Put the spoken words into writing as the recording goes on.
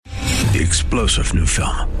the explosive new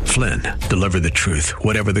film, Flynn, Deliver the Truth,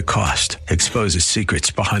 Whatever the Cost, exposes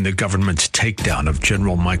secrets behind the government's takedown of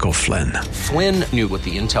General Michael Flynn. Flynn knew what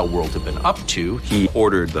the intel world had been up to. He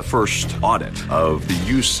ordered the first audit of the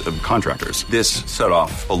use of contractors. This set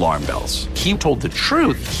off alarm bells. He told the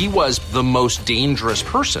truth. He was the most dangerous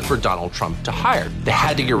person for Donald Trump to hire. They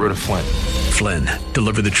had to get rid of Flynn. Flynn,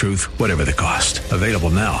 Deliver the Truth, Whatever the Cost. Available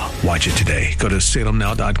now. Watch it today. Go to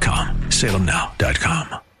salemnow.com.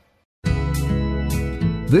 salemnow.com.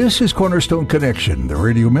 This is Cornerstone Connection, the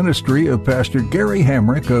radio ministry of Pastor Gary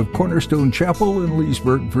Hamrick of Cornerstone Chapel in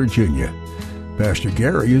Leesburg, Virginia. Pastor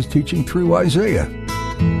Gary is teaching through Isaiah. Real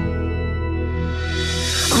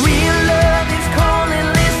love is calling,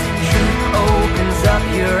 listen, truth opens up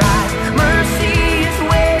your eyes. Mercy is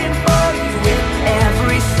waiting for you with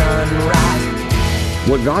every sunrise.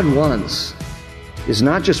 What God wants is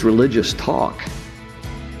not just religious talk.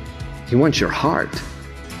 He wants your heart.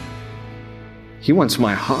 He wants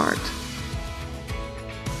my heart.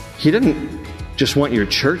 He didn't just want your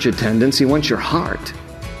church attendance, He wants your heart.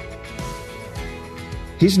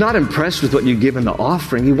 He's not impressed with what you give in the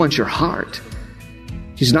offering, He wants your heart.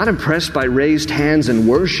 He's not impressed by raised hands and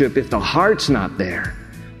worship if the heart's not there.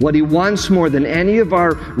 What He wants more than any of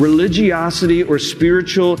our religiosity or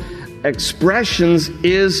spiritual expressions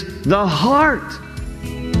is the heart.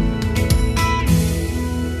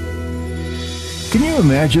 Can you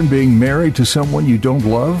imagine being married to someone you don't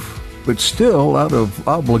love, but still, out of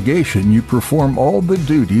obligation, you perform all the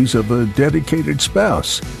duties of a dedicated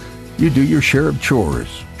spouse? You do your share of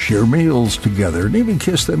chores, share meals together, and even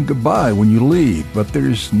kiss them goodbye when you leave, but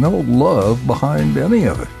there's no love behind any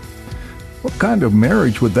of it. What kind of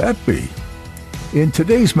marriage would that be? In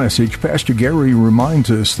today's message, Pastor Gary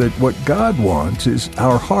reminds us that what God wants is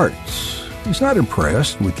our hearts. He's not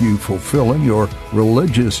impressed with you fulfilling your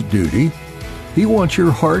religious duty. He wants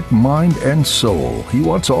your heart, mind, and soul. He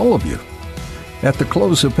wants all of you. At the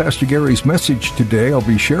close of Pastor Gary's message today, I'll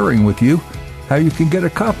be sharing with you how you can get a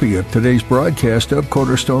copy of today's broadcast of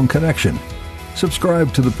Cornerstone Connection.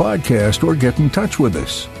 Subscribe to the podcast or get in touch with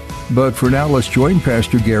us. But for now, let's join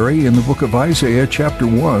Pastor Gary in the book of Isaiah chapter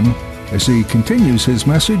 1 as he continues his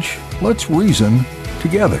message. Let's reason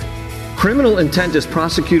together. Criminal intent is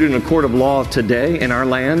prosecuted in a court of law today in our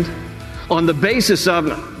land on the basis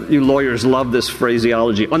of, you lawyers love this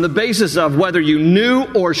phraseology, on the basis of whether you knew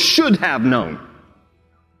or should have known.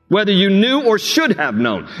 Whether you knew or should have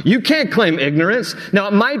known. You can't claim ignorance. Now,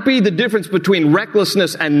 it might be the difference between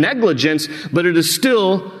recklessness and negligence, but it is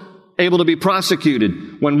still able to be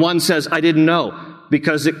prosecuted when one says, I didn't know,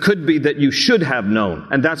 because it could be that you should have known.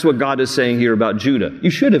 And that's what God is saying here about Judah.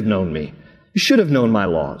 You should have known me. You should have known my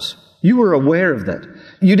laws. You were aware of that.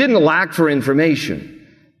 You didn't lack for information.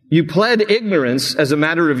 You pled ignorance as a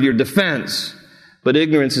matter of your defense, but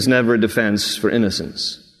ignorance is never a defense for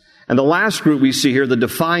innocence. And the last group we see here, the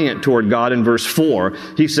defiant toward God in verse 4,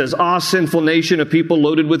 he says, Ah, sinful nation, a people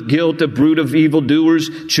loaded with guilt, a brood of evildoers,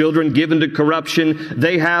 children given to corruption.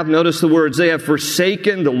 They have, notice the words, they have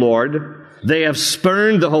forsaken the Lord. They have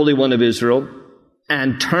spurned the Holy One of Israel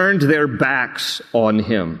and turned their backs on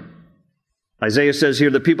Him. Isaiah says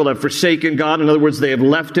here, the people have forsaken God. In other words, they have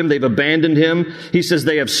left Him. They've abandoned Him. He says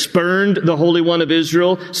they have spurned the Holy One of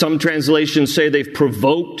Israel. Some translations say they've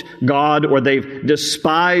provoked God or they've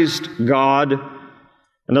despised God.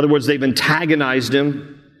 In other words, they've antagonized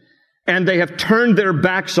Him. And they have turned their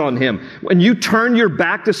backs on Him. When you turn your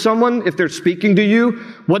back to someone, if they're speaking to you,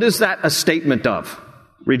 what is that a statement of?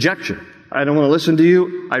 Rejection. I don't want to listen to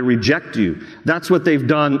you. I reject you. That's what they've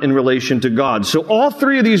done in relation to God. So all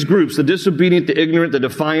three of these groups, the disobedient, the ignorant, the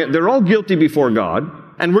defiant, they're all guilty before God.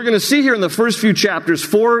 And we're going to see here in the first few chapters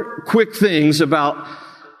 4 quick things about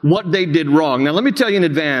what they did wrong. Now let me tell you in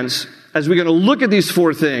advance, as we're going to look at these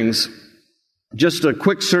 4 things, just a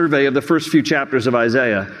quick survey of the first few chapters of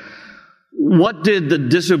Isaiah. What did the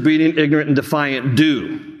disobedient, ignorant, and defiant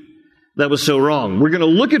do that was so wrong? We're going to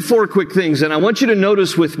look at 4 quick things, and I want you to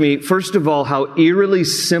notice with me, first of all, how eerily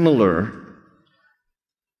similar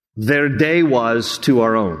their day was to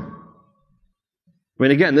our own. I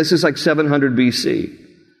mean, again, this is like 700 BC.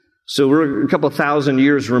 So we're a couple thousand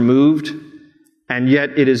years removed, and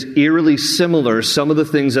yet it is eerily similar, some of the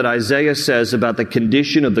things that Isaiah says about the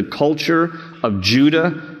condition of the culture of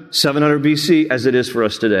Judah, 700 BC, as it is for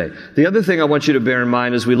us today. The other thing I want you to bear in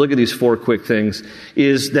mind as we look at these 4 quick things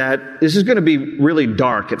is that this is going to be really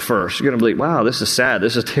dark at first. You're going to be like, wow, this is sad,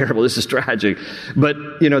 this is terrible, this is tragic. But,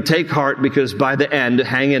 take heart, because by the end,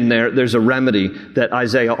 hang in there, there's a remedy that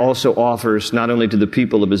Isaiah also offers not only to the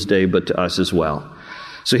people of his day, but to us as well.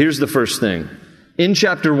 So here's the first thing. In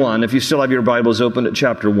chapter 1, if you still have your Bibles open at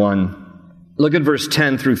chapter 1, Look at verse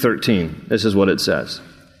 10 through 13. This is what it says.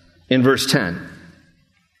 In verse 10,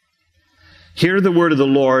 hear the word of the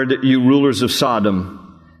Lord, you rulers of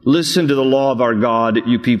Sodom. Listen to the law of our God,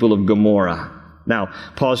 you people of Gomorrah. Now,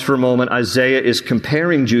 pause for a moment. Isaiah is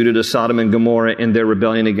comparing Judah to Sodom and Gomorrah in their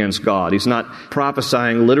rebellion against God. He's not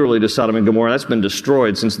prophesying literally to Sodom and Gomorrah. That's been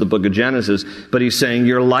destroyed since the book of Genesis. But he's saying,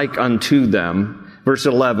 you're like unto them. Verse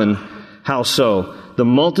 11, how so? The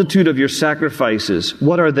multitude of your sacrifices,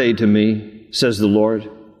 what are they to me, says the Lord?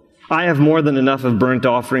 I have more than enough of burnt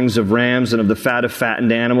offerings of rams and of the fat of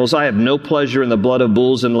fattened animals. I have no pleasure in the blood of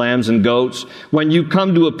bulls and lambs and goats. When you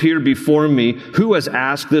come to appear before me, who has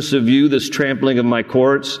asked this of you, this trampling of my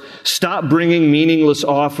courts? Stop bringing meaningless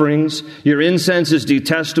offerings. Your incense is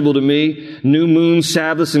detestable to me. New moons,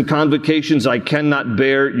 Sabbaths, and convocations, I cannot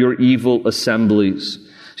bear your evil assemblies.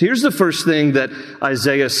 Here's the first thing that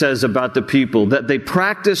Isaiah says about the people, that they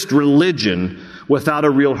practiced religion without a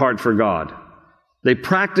real heart for God. They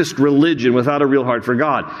practiced religion without a real heart for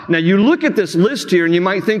God. Now, you look at this list here and you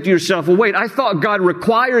might think to yourself, well, wait, I thought God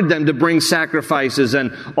required them to bring sacrifices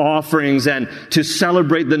and offerings and to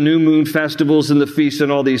celebrate the new moon festivals and the feasts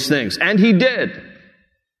and all these things. And He did.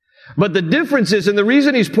 But the difference is, and the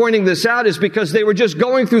reason He's pointing this out is because they were just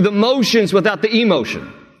going through the motions without the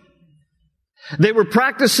emotion. They were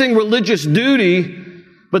practicing religious duty,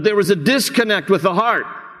 but there was a disconnect with the heart.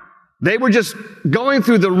 They were just going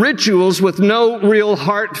through the rituals with no real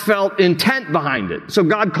heartfelt intent behind it. So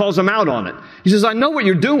God calls them out on it. He says, I know what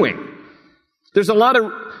you're doing. There's a lot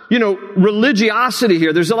of, religiosity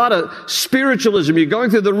here. There's a lot of spiritualism. You're going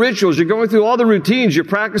through the rituals. You're going through all the routines. You're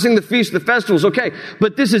practicing the feasts, the festivals. Okay,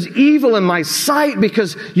 but this is evil in my sight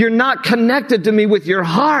because you're not connected to me with your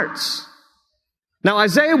hearts. Now,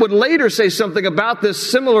 Isaiah would later say something about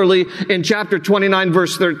this similarly in chapter 29,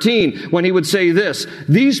 verse 13, when he would say this,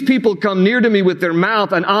 these people come near to me with their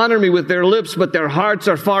mouth and honor me with their lips, but their hearts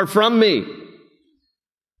are far from me.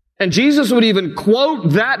 And Jesus would even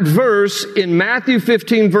quote that verse in Matthew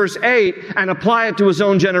 15, verse 8, and apply it to His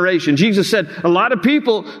own generation. Jesus said, a lot of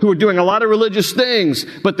people who are doing a lot of religious things,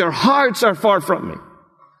 but their hearts are far from me.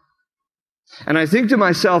 And I think to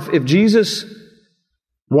myself, if Jesus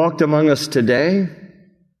walked among us today,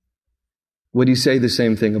 would He say the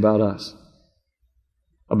same thing about us?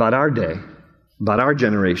 About our day, about our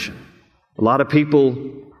generation? A lot of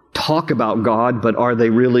people talk about God, but are they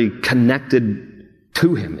really connected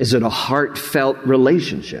to Him? Is it a heartfelt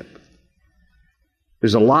relationship?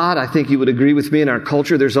 There's a lot, I think you would agree with me, in our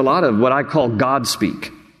culture, there's a lot of what I call God speak.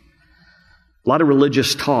 A lot of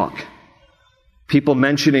religious talk. People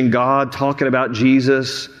mentioning God, talking about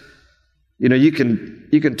Jesus. You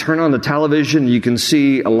can turn on the television, you can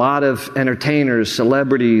see a lot of entertainers,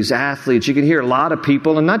 celebrities, athletes. You can hear a lot of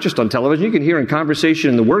people, and not just on television, you can hear in conversation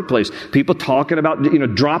in the workplace, people talking about,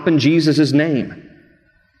 dropping Jesus' name.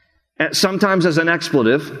 And sometimes as an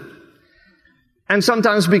expletive, and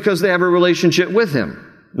sometimes because they have a relationship with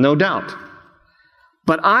Him, no doubt.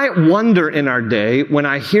 But I wonder in our day, when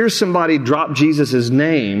I hear somebody drop Jesus'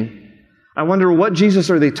 name, I wonder, what Jesus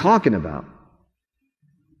are they talking about?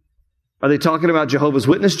 Are they talking about Jehovah's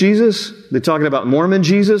Witness Jesus? Are they talking about Mormon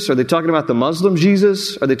Jesus? Are they talking about the Muslim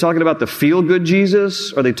Jesus? Are they talking about the feel-good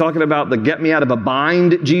Jesus? Are they talking about the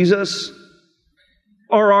get-me-out-of-a-bind Jesus?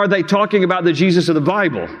 Or are they talking about the Jesus of the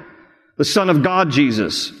Bible? The Son of God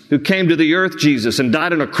Jesus, who came to the earth Jesus and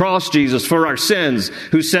died on a cross Jesus for our sins,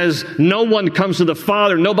 who says, no one comes to the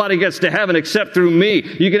Father, nobody gets to heaven except through me.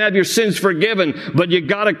 You can have your sins forgiven, but you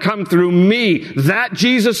gotta come through me. That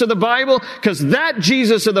Jesus of the Bible, because that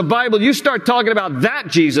Jesus of the Bible, you start talking about that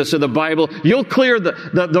Jesus of the Bible, you'll clear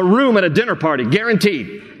the room at a dinner party,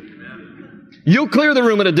 guaranteed. You'll clear the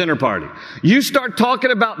room at a dinner party. You start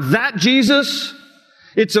talking about that Jesus,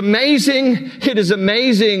 it's amazing, it is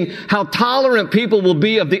amazing how tolerant people will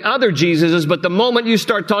be of the other Jesuses, but the moment you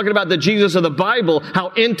start talking about the Jesus of the Bible, how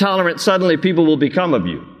intolerant suddenly people will become of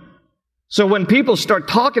you. So when people start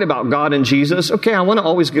talking about God and Jesus, okay, I want to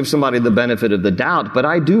always give somebody the benefit of the doubt, but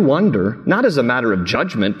I do wonder, not as a matter of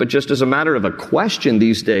judgment, but just as a matter of a question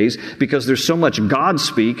these days, because there's so much God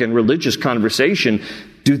speak and religious conversation,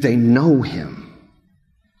 do they know Him?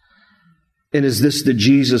 And is this the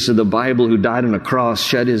Jesus of the Bible who died on a cross,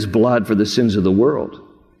 shed His blood for the sins of the world?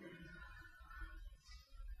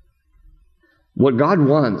 What God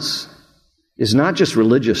wants is not just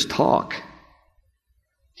religious talk.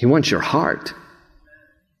 He wants your heart.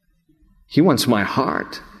 He wants my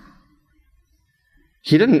heart.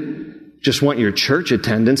 He doesn't just want your church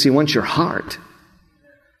attendance. He wants your heart.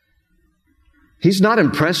 He's not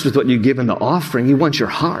impressed with what you give in the offering. He wants your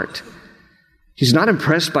heart. He's not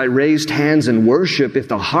impressed by raised hands and worship if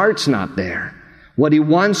the heart's not there. What he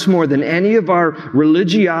wants more than any of our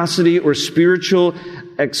religiosity or spiritual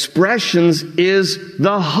expressions is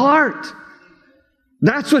the heart.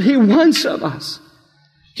 That's what he wants of us.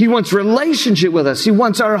 He wants relationship with us. He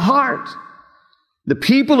wants our heart. The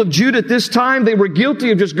people of Judah at this time, they were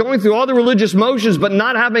guilty of just going through all the religious motions, but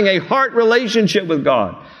not having a heart relationship with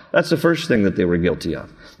God. That's the first thing that they were guilty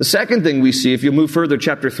of. The second thing we see, if you move further,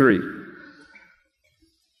 chapter 3.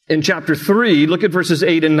 In chapter 3, look at verses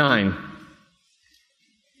 8 and 9.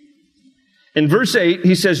 In verse 8,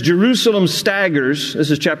 he says, Jerusalem staggers.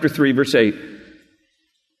 This is chapter 3, verse 8.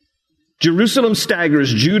 Jerusalem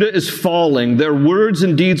staggers, Judah is falling. Their words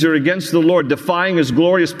and deeds are against the Lord, defying his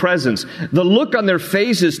glorious presence. The look on their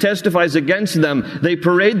faces testifies against them. They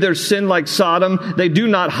parade their sin like Sodom. They do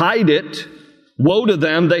not hide it. Woe to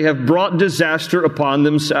them, they have brought disaster upon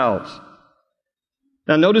themselves.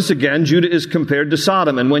 Now notice again, Judah is compared to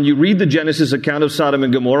Sodom. And when you read the Genesis account of Sodom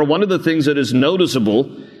and Gomorrah, one of the things that is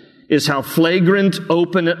noticeable is how flagrant,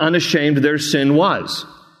 open, and unashamed their sin was.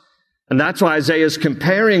 And that's why Isaiah is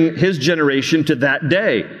comparing his generation to that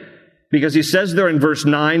day. Because he says there in verse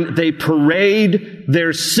 9, they parade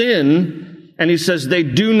their sin, and he says they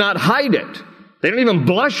do not hide it. They don't even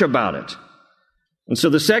blush about it. And so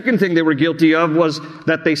the second thing they were guilty of was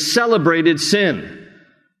that they celebrated sin.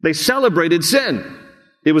 They celebrated sin.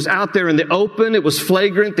 It was out there in the open. It was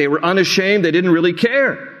flagrant. They were unashamed. They didn't really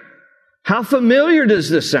care. How familiar does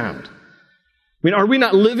this sound? I mean, are we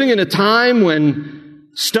not living in a time when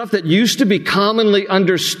stuff that used to be commonly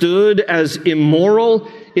understood as immoral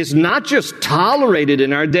is not just tolerated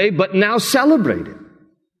in our day, but now celebrated?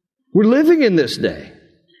 We're living in this day.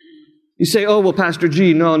 You say, oh, well, Pastor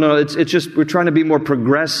G, no, it's just, we're trying to be more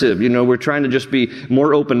progressive. You know, we're trying to just be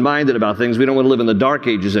more open-minded about things. We don't want to live in the dark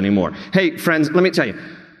ages anymore. Hey, friends, let me tell you,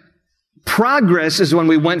 progress is when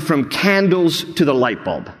we went from candles to the light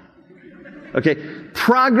bulb. Okay?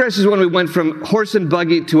 Progress is when we went from horse and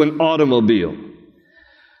buggy to an automobile.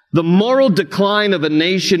 The moral decline of a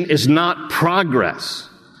nation is not progress.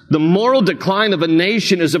 The moral decline of a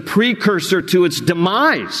nation is a precursor to its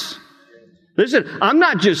demise. Listen, I'm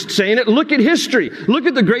not just saying it. Look at history. Look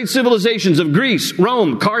at the great civilizations of Greece,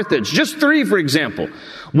 Rome, Carthage. Just three, for example.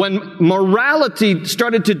 When morality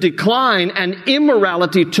started to decline and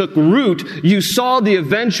immorality took root, you saw the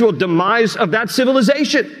eventual demise of that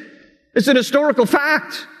civilization. It's an historical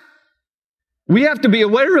fact. We have to be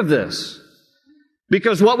aware of this.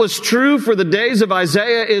 Because what was true for the days of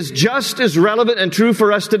Isaiah is just as relevant and true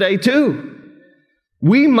for us today too.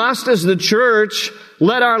 We must, as the church,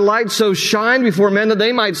 let our light so shine before men that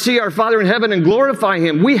they might see our Father in heaven and glorify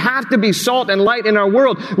Him. We have to be salt and light in our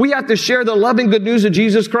world. We have to share the loving good news of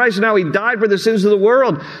Jesus Christ and how He died for the sins of the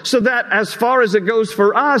world, so that as far as it goes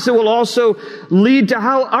for us, it will also lead to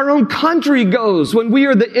how our own country goes when we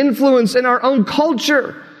are the influence in our own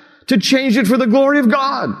culture to change it for the glory of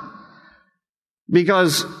God.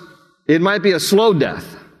 Because it might be a slow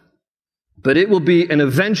death, but it will be an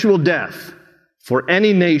eventual death for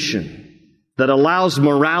any nation that allows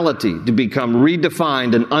morality to become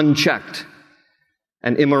redefined and unchecked,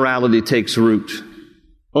 and immorality takes root.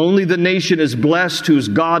 Only the nation is blessed whose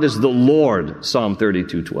God is the Lord, Psalm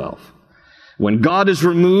 32:12. When God is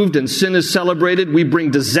removed and sin is celebrated, we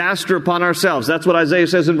bring disaster upon ourselves. That's what Isaiah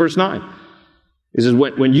says in verse 9. He says,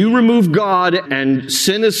 when you remove God and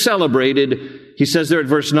sin is celebrated, he says there at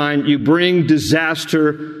verse 9, you bring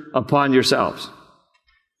disaster upon yourselves.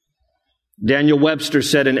 Daniel Webster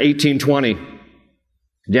said in 1820,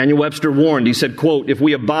 Daniel Webster warned, he said, quote, if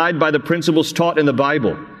we abide by the principles taught in the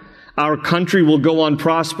Bible, our country will go on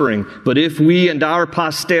prospering. But if we and our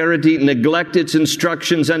posterity neglect its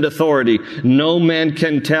instructions and authority, no man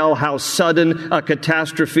can tell how sudden a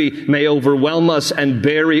catastrophe may overwhelm us and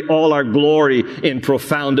bury all our glory in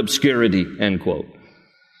profound obscurity, end quote.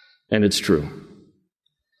 And it's true.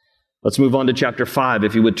 Let's move on to chapter 5.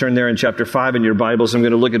 If you would turn there in chapter 5 in your Bibles, I'm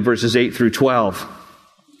going to look at verses 8 through 12.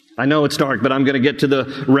 I know it's dark, but I'm going to get to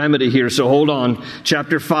the remedy here, so hold on.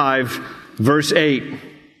 Chapter 5, verse 8.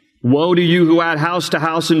 Woe to you who add house to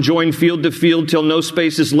house and join field to field till no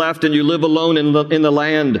space is left and you live alone in the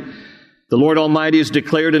land. The Lord Almighty has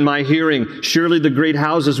declared in my hearing, surely the great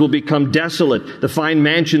houses will become desolate, the fine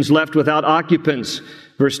mansions left without occupants.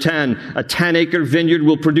 Verse 10, a 10-acre vineyard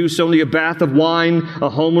will produce only a bath of wine, a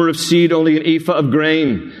homer of seed, only an ephah of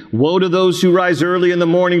grain. Woe to those who rise early in the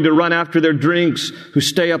morning to run after their drinks, who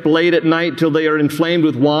stay up late at night till they are inflamed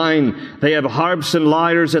with wine. They have harps and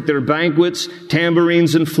lyres at their banquets,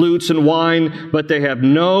 tambourines and flutes and wine, but they have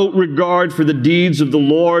no regard for the deeds of the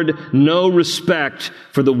Lord, no respect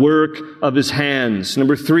for the work of His hands.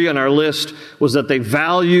 Number 3 on our list was that they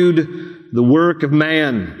valued the work of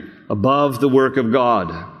man above the work of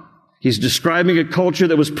God. He's describing a culture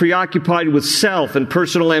that was preoccupied with self and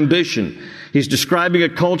personal ambition. He's describing a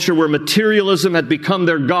culture where materialism had become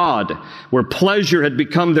their god, where pleasure had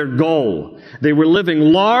become their goal. They were living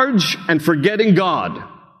large and forgetting God.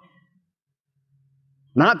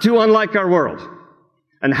 Not too unlike our world.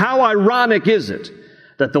 And how ironic is it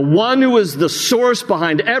that the one who is the source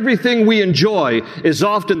behind everything we enjoy is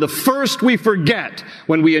often the first we forget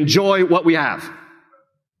when we enjoy what we have.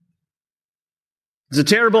 It's a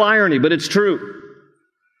terrible irony, but it's true.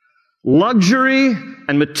 Luxury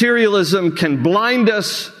and materialism can blind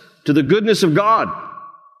us to the goodness of God.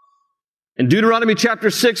 In Deuteronomy chapter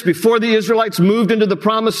 6, before the Israelites moved into the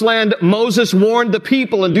promised land, Moses warned the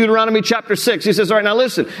people in Deuteronomy chapter 6. He says, all right, now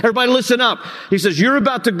listen, everybody listen up. He says, you're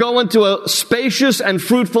about to go into a spacious and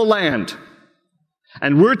fruitful land.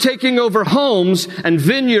 And we're taking over homes and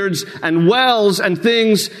vineyards and wells and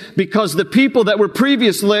things because the people that were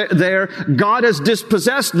previously there, God has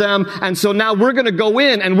dispossessed them. And so now we're going to go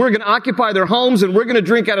in and we're going to occupy their homes and we're going to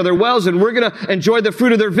drink out of their wells and we're going to enjoy the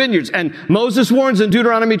fruit of their vineyards. And Moses warns in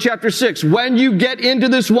Deuteronomy chapter 6, when you get into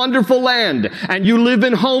this wonderful land and you live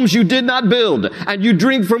in homes you did not build and you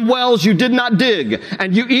drink from wells you did not dig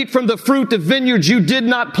and you eat from the fruit of vineyards you did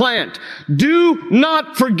not plant, do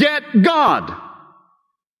not forget God.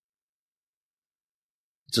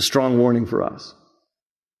 It's a strong warning for us.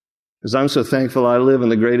 Because I'm so thankful I live in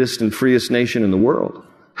the greatest and freest nation in the world.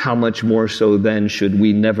 How much more so then should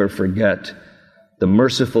we never forget the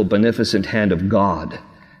merciful, beneficent hand of God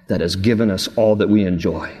that has given us all that we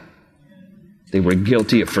enjoy. They were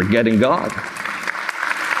guilty of forgetting God.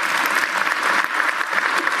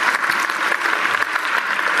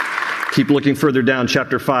 Keep looking further down,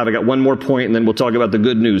 chapter 5. I got one more point and then we'll talk about the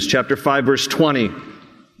good news. Chapter 5, verse 20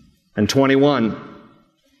 and 21.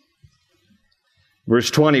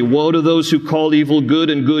 Verse 20, woe to those who call evil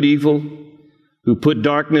good and good evil, who put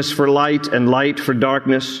darkness for light and light for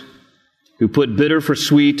darkness, who put bitter for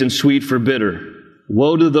sweet and sweet for bitter.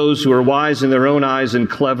 Woe to those who are wise in their own eyes and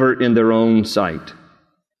clever in their own sight.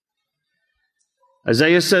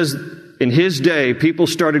 Isaiah says in his day, people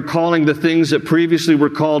started calling the things that previously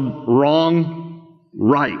were called wrong,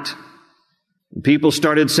 right. People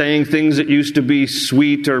started saying things that used to be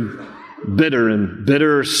sweet or bitter and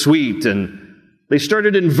bitter or sweet, and they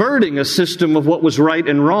started inverting a system of what was right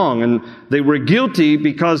and wrong, and they were guilty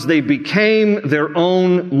because they became their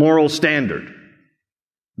own moral standard.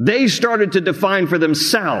 They started to define for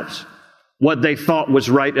themselves what they thought was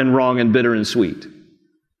right and wrong and bitter and sweet.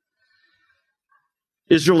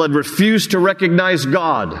 Israel had refused to recognize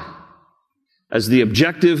God as the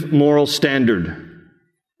objective moral standard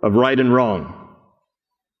of right and wrong.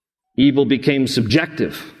 Evil became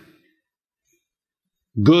subjective.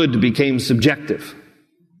 Good became subjective.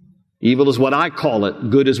 Evil is what I call it.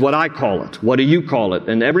 Good is what I call it. What do you call it?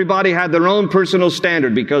 And everybody had their own personal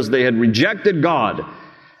standard because they had rejected God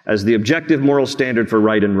as the objective moral standard for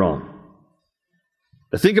right and wrong.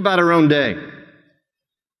 Now think about our own day.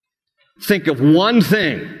 Think of one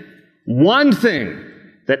thing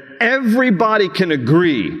that everybody can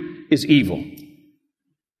agree is evil,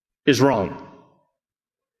 is wrong.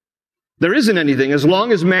 There isn't anything, as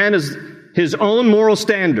long as man is his own moral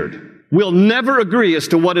standard, we'll never agree as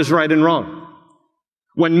to what is right and wrong.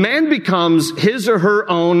 When man becomes his or her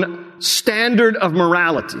own standard of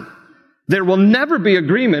morality, there will never be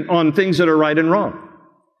agreement on things that are right and wrong.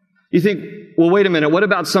 You think, well, wait a minute, what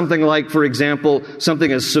about something like, for example, something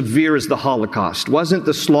as severe as the Holocaust? Wasn't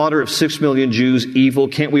the slaughter of 6 million Jews evil?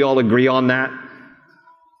 Can't we all agree on that?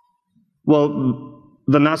 Well,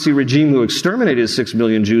 the Nazi regime who exterminated 6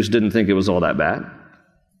 million Jews didn't think it was all that bad.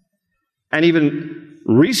 And even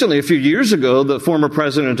recently, a few years ago, the former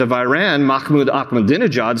president of Iran, Mahmoud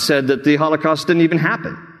Ahmadinejad, said that the Holocaust didn't even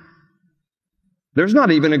happen. There's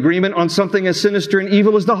not even agreement on something as sinister and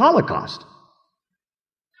evil as the Holocaust.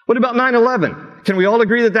 What about 9/11? Can we all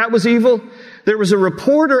agree that that was evil? There was a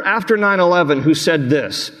reporter after 9/11 who said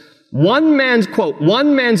this, one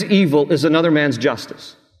man's evil is another man's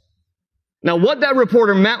justice. Now, what that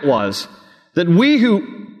reporter meant was that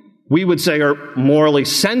we would say are morally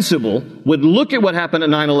sensible, would look at what happened at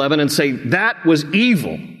 9/11 and say that was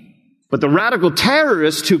evil. But the radical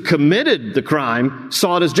terrorists who committed the crime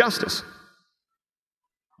saw it as justice.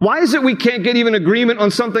 Why is it we can't get even agreement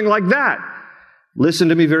on something like that? Listen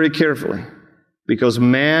to me very carefully. Because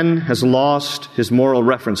man has lost his moral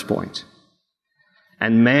reference point.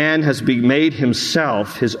 And man has made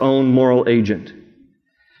himself his own moral agent.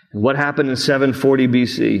 And what happened in 740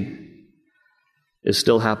 BC is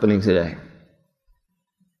still happening today.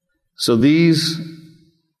 So these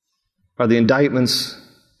are the indictments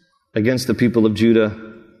against the people of Judah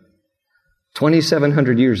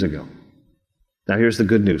 2,700 years ago. Now here's the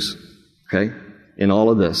good news, okay? In all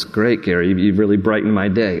of this. Great, Gary, you've really brightened my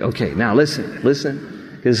day. Okay, now listen. This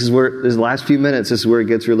is the last few minutes, this is where it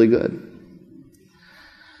gets really good.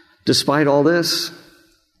 Despite all this,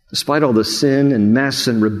 despite all the sin and mess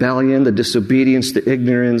and rebellion, the disobedience, the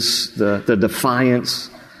ignorance, the defiance,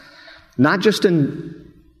 not just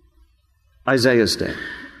in Isaiah's day,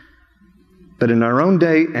 but in our own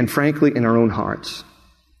day and frankly in our own hearts.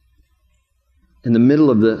 In the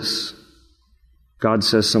middle of this, God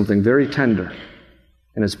says something very tender,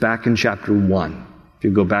 and it's back in chapter 1. If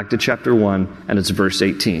you go back to chapter 1, and it's verse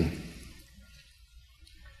 18.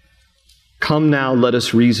 Come now, let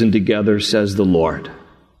us reason together, says the Lord.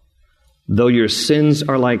 Though your sins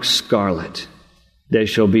are like scarlet, they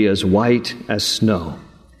shall be as white as snow.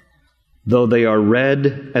 Though they are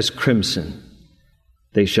red as crimson,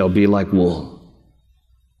 they shall be like wool.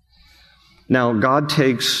 Now, God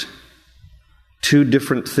takes two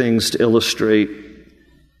different things to illustrate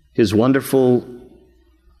His wonderful,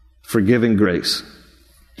 forgiving grace.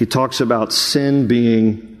 He talks about sin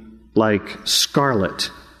being like scarlet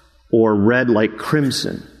or red like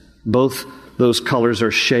crimson. Both those colors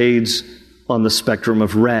are shades on the spectrum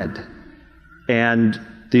of red. And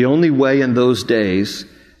the only way in those days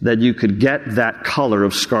that you could get that color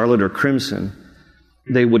of scarlet or crimson,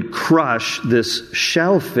 they would crush this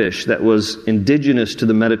shellfish that was indigenous to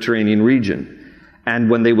the Mediterranean region. And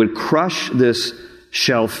when they would crush this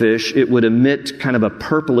shellfish, it would emit kind of a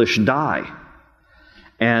purplish dye.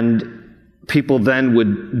 And people then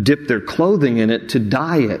would dip their clothing in it to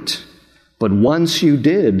dye it. But once you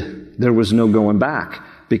did, there was no going back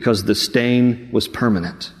because the stain was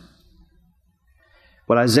permanent.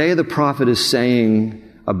 What Isaiah the prophet is saying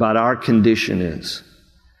about our condition is,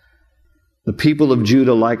 the people of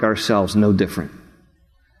Judah, like ourselves, no different.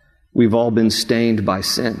 We've all been stained by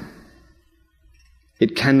sin.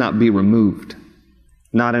 It cannot be removed,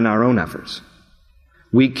 not in our own efforts.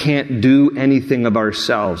 We can't do anything of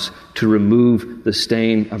ourselves to remove the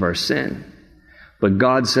stain of our sin. But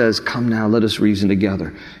God says, come now, let us reason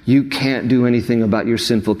together. You can't do anything about your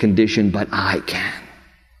sinful condition, but I can.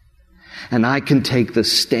 And I can take the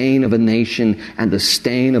stain of a nation and the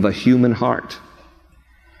stain of a human heart,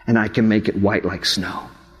 and I can make it white like snow.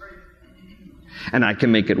 And I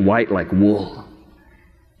can make it white like wool.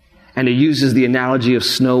 And he uses the analogy of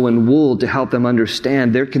snow and wool to help them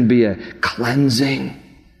understand there can be a cleansing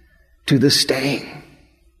to the stain.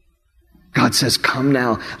 God says, come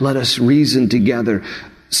now, let us reason together.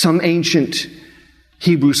 Some ancient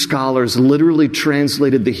Hebrew scholars literally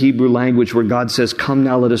translated the Hebrew language where God says, come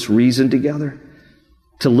now, let us reason together,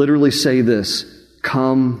 to literally say this,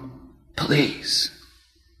 come, please.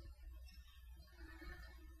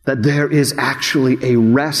 That there is actually a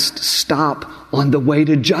rest stop on the way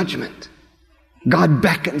to judgment. God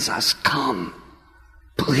beckons us, come,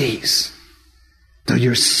 please. Though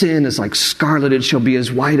your sin is like scarlet, it shall be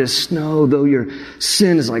as white as snow. Though your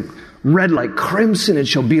sin is like red like crimson, it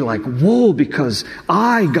shall be like wool, because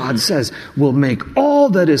I, God says, will make all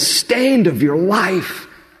that is stained of your life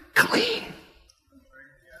clean.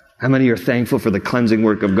 How many are thankful for the cleansing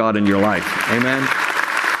work of God in your life? Amen.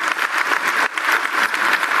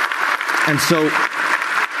 And so,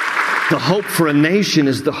 the hope for a nation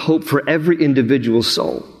is the hope for every individual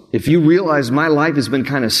soul. If you realize my life has been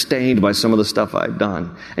kind of stained by some of the stuff I've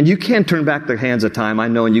done, and you can't turn back the hands of time, I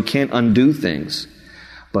know, and you can't undo things,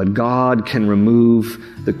 but God can remove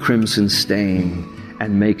the crimson stain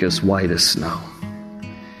and make us white as snow.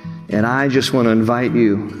 And I just want to invite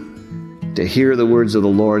you to hear the words of the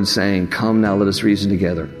Lord saying, come now, let us reason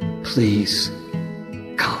together. Please,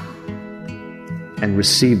 come and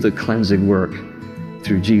receive the cleansing work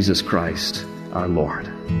through Jesus Christ, our Lord.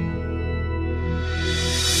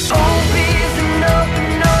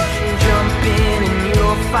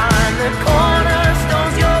 Find the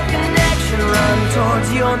cornerstones, your connection, run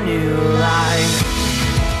towards your new life.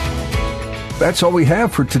 That's all we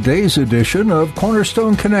have for today's edition of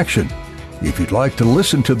Cornerstone Connection. If you'd like to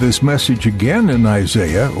listen to this message again in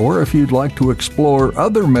Isaiah, or if you'd like to explore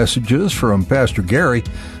other messages from Pastor Gary,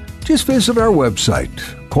 just visit our website,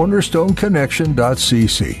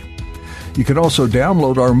 cornerstoneconnection.cc. You can also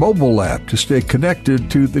download our mobile app to stay connected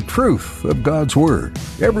to the truth of God's Word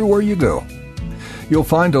everywhere you go. You'll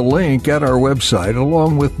find a link at our website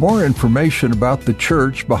along with more information about the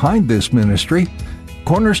church behind this ministry,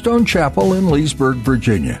 Cornerstone Chapel in Leesburg,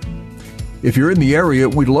 Virginia. If you're in the area,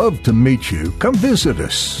 we'd love to meet you. Come visit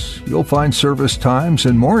us. You'll find service times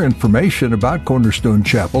and more information about Cornerstone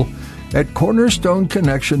Chapel at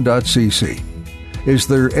cornerstoneconnection.cc. Is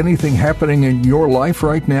there anything happening in your life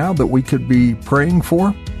right now that we could be praying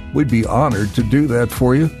for? We'd be honored to do that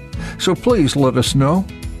for you. So please let us know.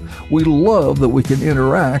 We love that we can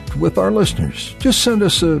interact with our listeners. Just send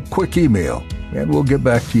us a quick email, and we'll get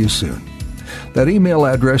back to you soon. That email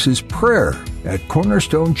address is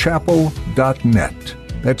prayer@cornerstonechapel.net.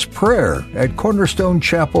 That's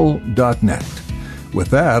prayer@cornerstonechapel.net. With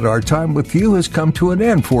that, our time with you has come to an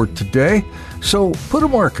end for today. So put a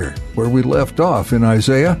marker where we left off in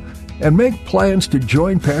Isaiah and make plans to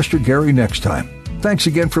join Pastor Gary next time. Thanks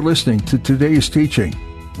again for listening to today's teaching,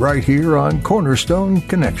 right here on Cornerstone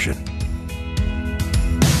Connection.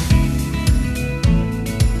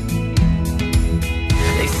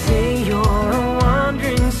 They say you're a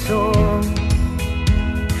wandering soul,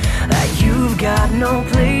 that you've got no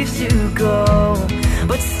place to go,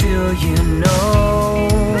 but still you know,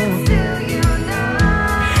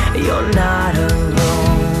 you're not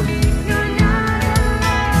alone.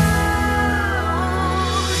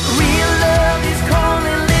 Real love is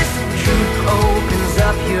calling, listen, truth opens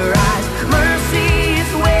up your eyes. Mercy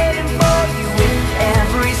is waiting for you with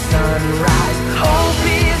every sunrise. Hope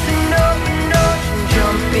is an open ocean,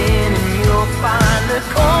 jump in and you'll find the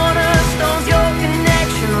cornerstones, your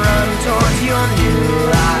connection, run towards your new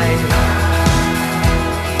life.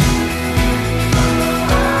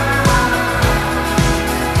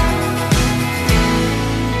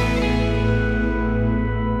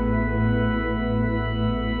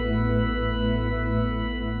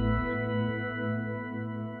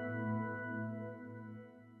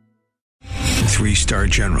 Three-star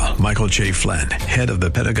General Michael J. Flynn, head of the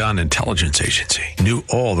Pentagon Intelligence Agency, knew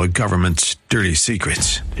all the government's dirty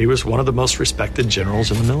secrets. He was one of the most respected generals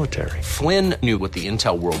in the military. Flynn knew what the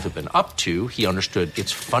intel world had been up to. He understood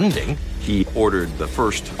its funding. He ordered the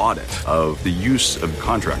first audit of the use of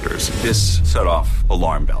contractors. This set off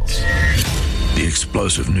alarm bells. The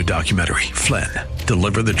explosive new documentary, Flynn,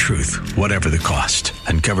 Deliver the Truth, Whatever the Cost,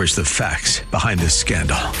 uncovers the facts behind this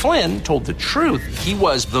scandal. Flynn told the truth. He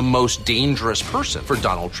was the most dangerous person for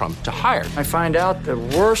Donald Trump to hire. I find out the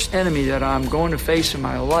worst enemy that I'm going to face in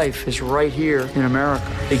my life is right here in America.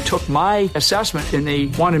 They took my assessment and they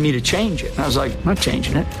wanted me to change it. And I was like, I'm not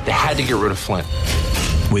changing it. They had to get rid of Flynn.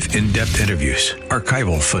 With in-depth interviews,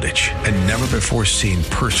 archival footage, and never-before-seen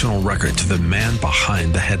personal records of the man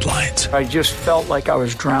behind the headlines. I just felt like I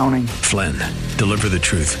was drowning. Flynn, Deliver the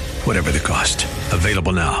Truth, Whatever the Cost.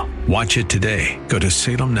 Available now. Watch it today. Go to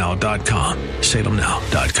salemnow.com.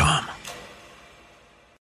 salemnow.com.